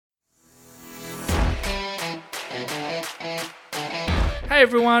Hey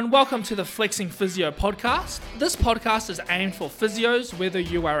everyone, welcome to the Flexing Physio podcast. This podcast is aimed for physios, whether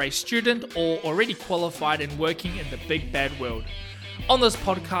you are a student or already qualified and working in the big bad world. On this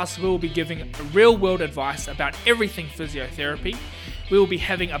podcast, we will be giving real world advice about everything physiotherapy. We will be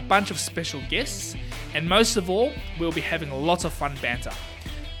having a bunch of special guests, and most of all, we'll be having lots of fun banter.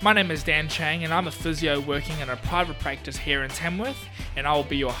 My name is Chang, and I'm a physio working in a private practice here in Tamworth, and I will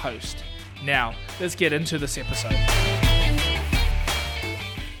be your host. Now, let's get into this episode.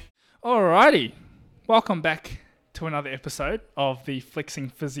 Alrighty, welcome back to another episode of the Flexing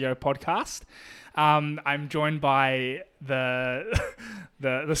Physio podcast. I'm joined by the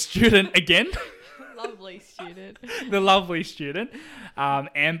student again. Lovely student. The lovely student,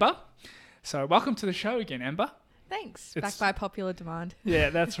 Amber. So welcome to the show again, Amber. Thanks. Back by popular demand. Yeah,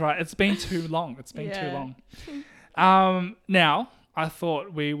 that's right. It's been too long. Too long. Now, I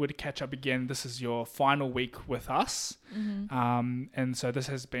thought we would catch up again. This is your final week with us. Mm-hmm. And so this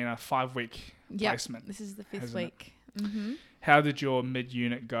has been a 5-week placement. This is the 5th week. Mm-hmm. How did your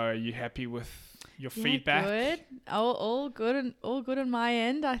mid-unit go? Are you happy with your feedback? Good. All good on my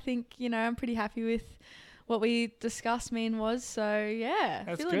end. I think, I'm pretty happy with what we discussed was. So, yeah,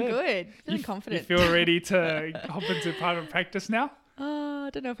 that's feeling good. Feeling confident. You feel ready to hop into private practice now? I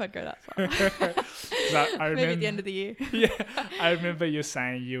don't know if I'd go that far. Maybe at the end of the year. Yeah, I remember you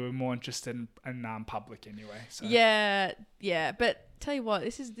saying you were more interested in public anyway. So. Yeah. But tell you what,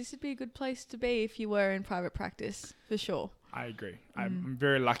 this would be a good place to be if you were in private practice, for sure. I agree. I'm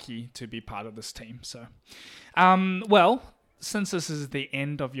very lucky to be part of this team. So, well, since this is the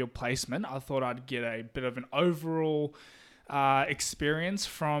end of your placement, I thought I'd get a bit of an overall experience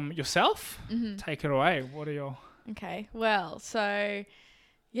from yourself. Mm-hmm. Take it away. What are your... Okay, well, so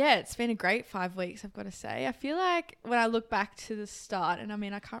yeah, it's been a great 5 weeks, I've got to say. I feel like when I look back to the start, and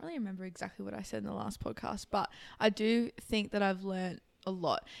I can't really remember exactly what I said in the last podcast, but I do think that I've learned a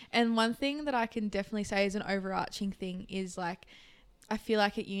lot. And one thing that I can definitely say is an overarching thing is I feel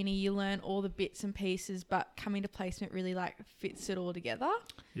like at uni you learn all the bits and pieces, but coming to placement really fits it all together.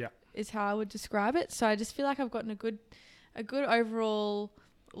 Yeah, is how I would describe it. So I just feel like I've gotten a good overall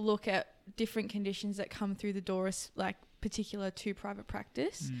look at different conditions that come through the door, particular to private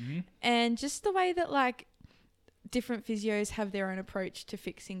practice, and just the way that different physios have their own approach to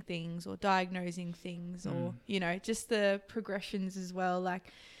fixing things or diagnosing things, or just the progressions as well.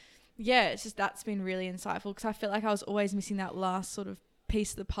 It's just that's been really insightful, because I felt like I was always missing that last sort of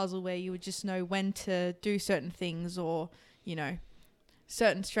piece of the puzzle where you would just know when to do certain things, or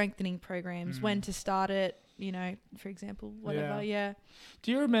certain strengthening programs, when to start it, for example, whatever. Yeah.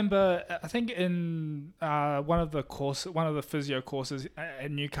 Do you remember, I think in one of the physio courses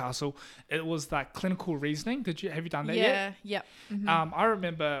at Newcastle, it was that clinical reasoning. Have you done that yet? Yeah. Mm-hmm. I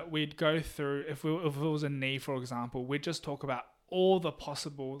remember we'd go through, if it was a knee, for example, we'd just talk about all the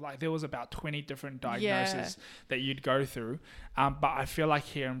possible, there was about 20 different diagnoses that you'd go through. But I feel like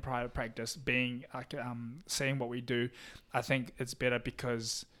here in private practice, being seeing what we do, I think it's better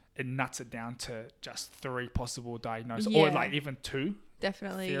because it nuts it down to just 3 possible diagnoses, or even 2.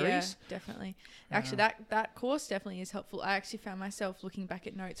 Definitely, theories. Yeah, definitely. Actually, that course definitely is helpful. I actually found myself looking back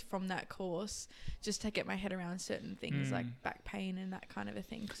at notes from that course just to get my head around certain things like back pain and that kind of a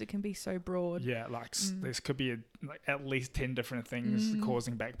thing, because it can be so broad. Yeah, there could be at least 10 different things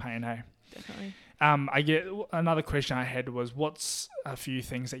causing back pain. Hey, definitely. I get another question I had was, what's a few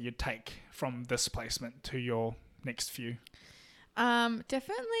things that you'd take from this placement to your next few?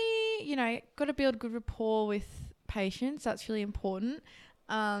 Definitely, got to build good rapport with patients. That's really important.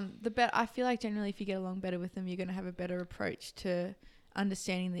 I feel like generally if you get along better with them, you're going to have a better approach to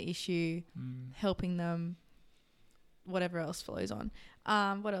understanding the issue, helping them, whatever else follows on.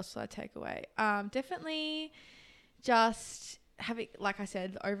 What else will I take away? Definitely just having, like I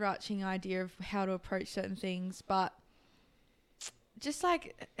said, the overarching idea of how to approach certain things, but just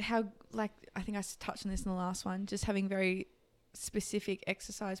how I think I touched on this in the last one, just having very specific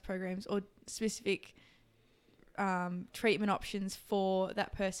exercise programs or specific treatment options for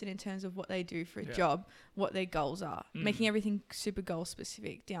that person in terms of what they do for a job, what their goals are, making everything super goal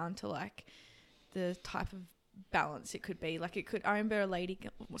specific down to the type of balance it could be. I remember a lady,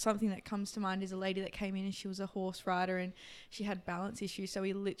 something that comes to mind is a lady that came in and she was a horse rider and she had balance issues, so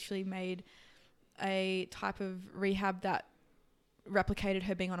we literally made a type of rehab that replicated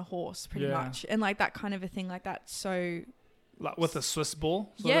her being on a horse pretty much, and that kind of a thing so with a Swiss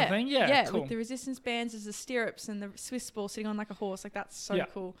ball sort of thing? Yeah, cool. With the resistance bands as the stirrups and the Swiss ball sitting on a horse. That's so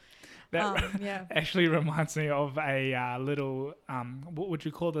cool. That actually reminds me of a little, what would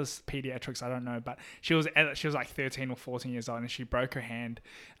you call this, pediatrics? I don't know, but she was like 13 or 14 years old, and she broke her hand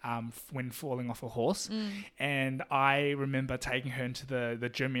when falling off a horse. And I remember taking her into the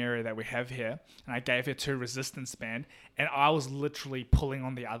gym area that we have here, and I gave her 2 resistance band, and I was literally pulling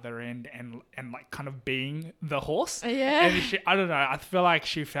on the other end and like kind of being the horse. And I don't know, I feel like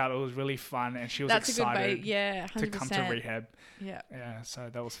she felt it was really fun, and she was excited to come to rehab. Yeah, so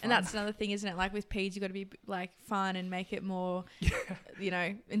that was fun. And that's another thing, isn't it? Like with peds, you've got to be like fun and make it more,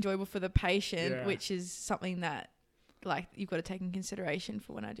 enjoyable for the patient, which is something that like you've got to take in consideration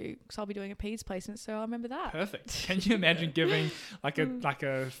for when I do, because I'll be doing a peds placement, so I'll remember that. Perfect. Can you imagine giving like a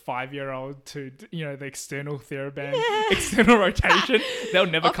 5-year-old to the external TheraBand, external rotation? They'll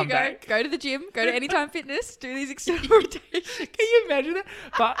never come back. Go to the gym, go to Anytime Fitness, do these external rotations. Can you imagine that?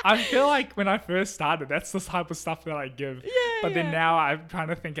 But I feel like when I first started, that's the type of stuff that I give. But then now I'm trying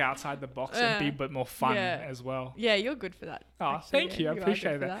to think outside the box and be a bit more fun as well. Yeah, you're good for that. Oh, actually, thank you. I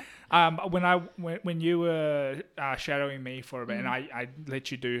appreciate that. When you were shadowing me for a bit, and I let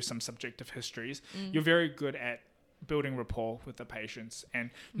you do some subjective histories, you're very good at building rapport with the patients and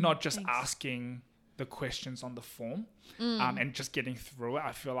not just asking the questions on the form and just getting through it.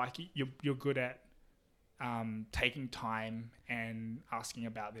 I feel like you're good at taking time and asking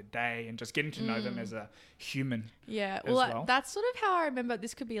about their day and just getting to know them as a human. Well, that's sort of how I remember.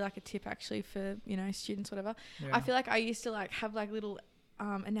 This could be like a tip actually for students, whatever. I feel like I used to like have like little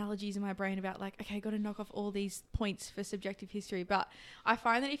analogies in my brain about like, okay, got to knock off all these points for subjective history. But I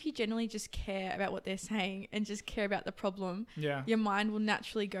find that if you generally just care about what they're saying and just care about the problem, your mind will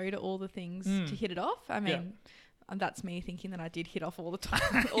naturally go to all the things to hit it off. I mean, that's me thinking that I did hit off all the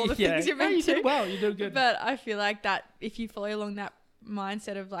time, all the things you're meant to. You did well, you did good. But I feel like that if you follow along that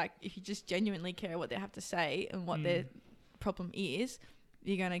mindset of like, if you just genuinely care what they have to say and what their problem is,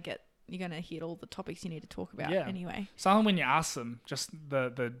 you're going to hit all the topics you need to talk about anyway. Sometimes when you ask them, just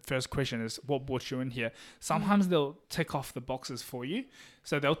the first question is, what brought you in here? Sometimes they'll tick off the boxes for you.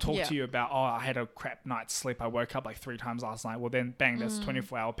 So they'll talk to you about, I had a crap night's sleep. I woke up like 3 times last night. Well, then bang, that's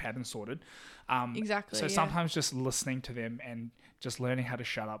 24-hour pattern sorted. Exactly. So sometimes just listening to them and just learning how to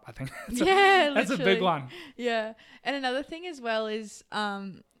shut up, I think that's a big one. Yeah. And another thing as well is,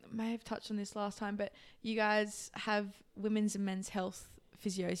 may have touched on this last time, but you guys have women's and men's health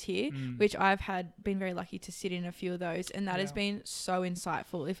physios here, which I've been very lucky to sit in a few of those, and that has been so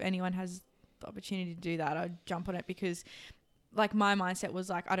insightful. If anyone has the opportunity to do that, I'd jump on it, because like my mindset was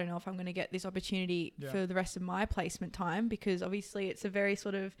like, I don't know if I'm going to get this opportunity for the rest of my placement time, because obviously it's a very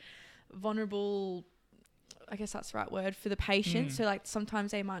sort of vulnerable, I guess that's the right word, for the patient. So like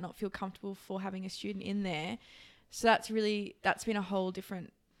sometimes they might not feel comfortable for having a student in there. So that's been a whole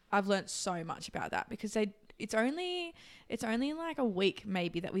different, I've learned so much about that, because it's only like a week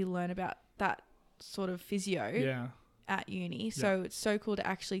maybe that we learn about that sort of physio at uni. So it's so cool to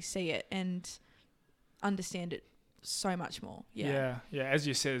actually see it and understand it so much more. As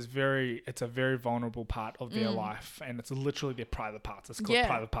you said, it's a very vulnerable part of their life, and it's literally their private parts. It's called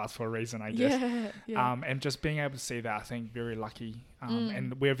private parts for a reason, I guess. And just being able to see that, I think very lucky,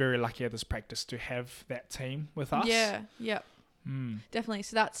 and we're very lucky at this practice to have that team with us. Definitely.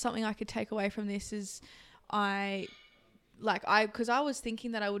 So that's something I could take away from this, is because I was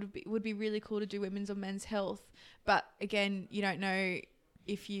thinking that I would be really cool to do women's or men's health, but again, you don't know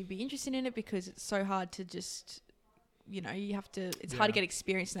if you'd be interested in it, because it's so hard to just, it's hard to get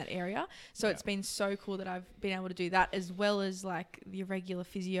experience in that area. So it's been so cool that I've been able to do that, as well as like the regular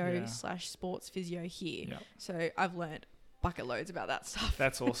physio / sports physio here. So I've learned bucket loads about that stuff.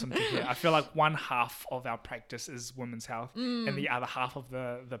 That's awesome to hear. I feel like one half of our practice is women's health, and the other half of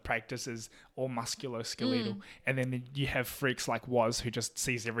the practice is all musculoskeletal. And then you have freaks like Woz, who just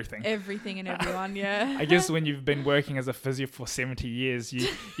sees everything and everyone. I guess when you've been working as a physio for 70 years,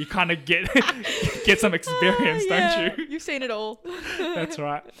 you kind of get some experience, don't you? You've seen it all. That's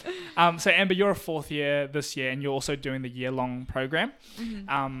right. So Amber, you're a 4th year this year, and you're also doing the year-long program.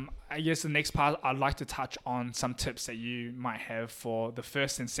 I guess the next part, I'd like to touch on some tips that you might have for the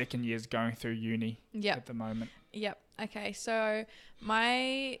 1st and 2nd years going through uni at the moment. Okay, so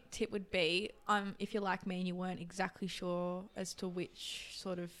my tip would be, if you're like me and you weren't exactly sure as to which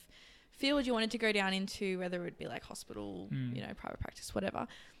sort of field you wanted to go down into, whether it be like hospital, private practice, whatever.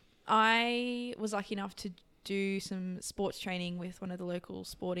 I was lucky enough to do some sports training with one of the local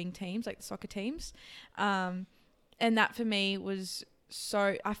sporting teams, like the soccer teams. And that for me was...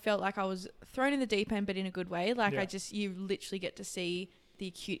 So I felt like I was thrown in the deep end, but in a good way. Like you literally get to see the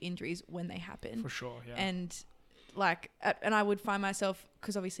acute injuries when they happen. For sure, And and I would find myself,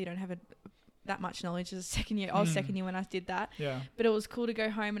 because obviously you don't have that much knowledge as a second year. I was second year when I did that. Yeah. But it was cool to go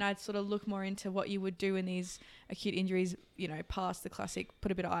home and I'd sort of look more into what you would do in these acute injuries, you know, past the classic,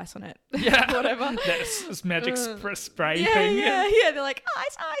 put a bit of ice on it. Yeah. Whatever. That's magic spray yeah, thing. Yeah. They're like,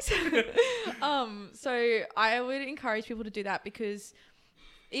 ice. So I would encourage people to do that, because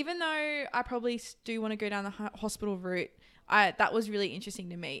even though I probably do want to go down the hospital route, that was really interesting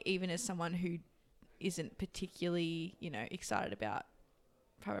to me, even as someone who isn't particularly, you know, excited about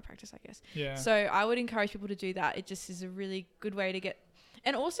private practice, I guess. Yeah. So I would encourage people to do that. It just is a really good way to get,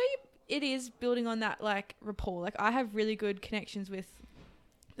 and also it is building on that like rapport. Like I have really good connections with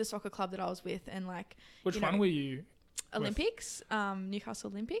the soccer club that I was with, and like which one were you? Olympics, Newcastle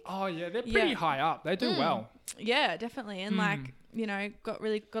Olympics. Oh yeah, they're pretty high up. They do well. Yeah, definitely. And like, you know, got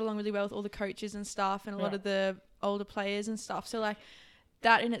along really well with all the coaches and stuff, and a lot of the older players and stuff. So like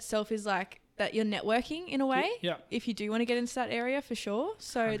that in itself is like that you're networking in a way. Yeah. If you do want to get into that area, for sure.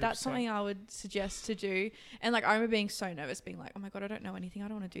 So 100%. That's something I would suggest to do. And like I remember being so nervous, being like, oh my God, I don't know anything. I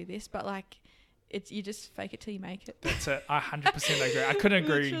don't want to do this. But like you just fake it till you make it. That's it. I 100% agree. I couldn't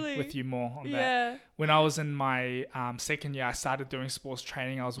agree Literally. with you more on that. Yeah. When I was in my second year, I started doing sports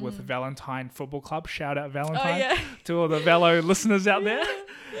training. I was with Valentine Football Club. Shout out Valentine to all the Velo listeners out there.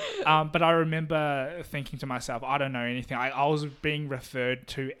 But I remember thinking to myself, I don't know anything. I was being referred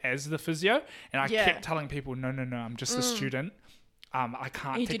to as the physio, and I kept telling people, no, I'm just a student. I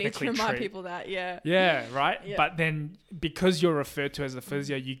can't technically need to remind treat. people that, Yeah, right? Yeah. But then because you're referred to as a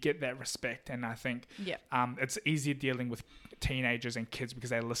physio, you get that respect. And I think it's easier dealing with teenagers and kids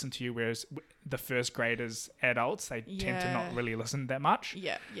because they listen to you, whereas the first graders, adults, they tend to not really listen that much.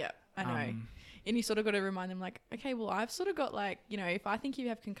 Yeah, I know. And you sort of got to remind them like, okay, well, I've sort of got like, you know, if I think you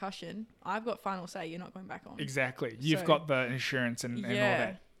have concussion, I've got final say. You're not going back on. Exactly. You've got the insurance and all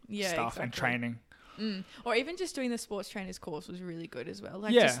that stuff and training. Or even just doing the sports trainers course was really good as well.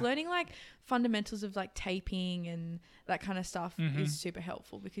 Like just learning like fundamentals of like taping and that kind of stuff is super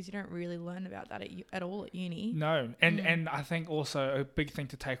helpful, because you don't really learn about that at all at uni. No. And I think also a big thing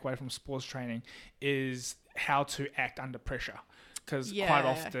to take away from sports training is how to act under pressure. Because quite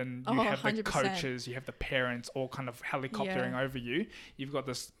often you have 100%. The coaches, you have the parents all kind of helicoptering over you. You've got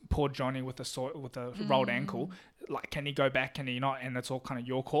this poor Johnny with a rolled ankle. Like, can he go back? Can he not? And it's all kind of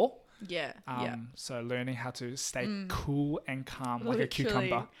your call. Yeah. So learning how to stay cool and calm like a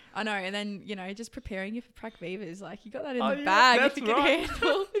cucumber. I know. And then, you know, just preparing you for prac vivas. Like, you got that in the bag. If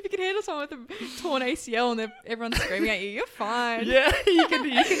you can handle someone with a torn ACL and everyone's screaming at you, you're fine. Yeah, you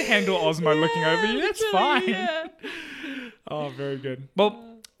can handle Osmo looking over you. That's fine. Yeah. Oh, very good.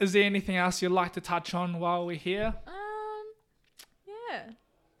 Well, is there anything else you'd like to touch on while we're here?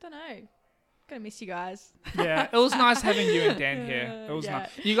 Don't know. Gonna miss you guys. Yeah, it was nice having you and Dan here. It was nice.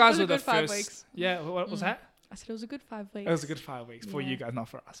 You guys were the first. 5 weeks. Yeah, what was that? I said it was a good 5 weeks. It was a good 5 weeks for you guys, not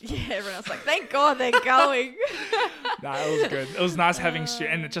for us. Yeah, everyone else like, thank God they're going. No, it was good. It was nice having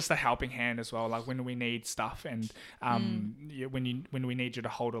and just a helping hand as well. Like when we need stuff and when we need you to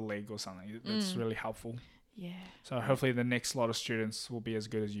hold a leg or something, it's really helpful. Yeah. So hopefully the next lot of students will be as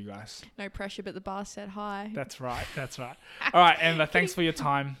good as you guys. No pressure, but the bar set high. That's right. All right, Amber, thanks for your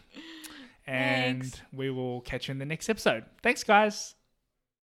time. And we will catch you in the next episode. Thanks, guys.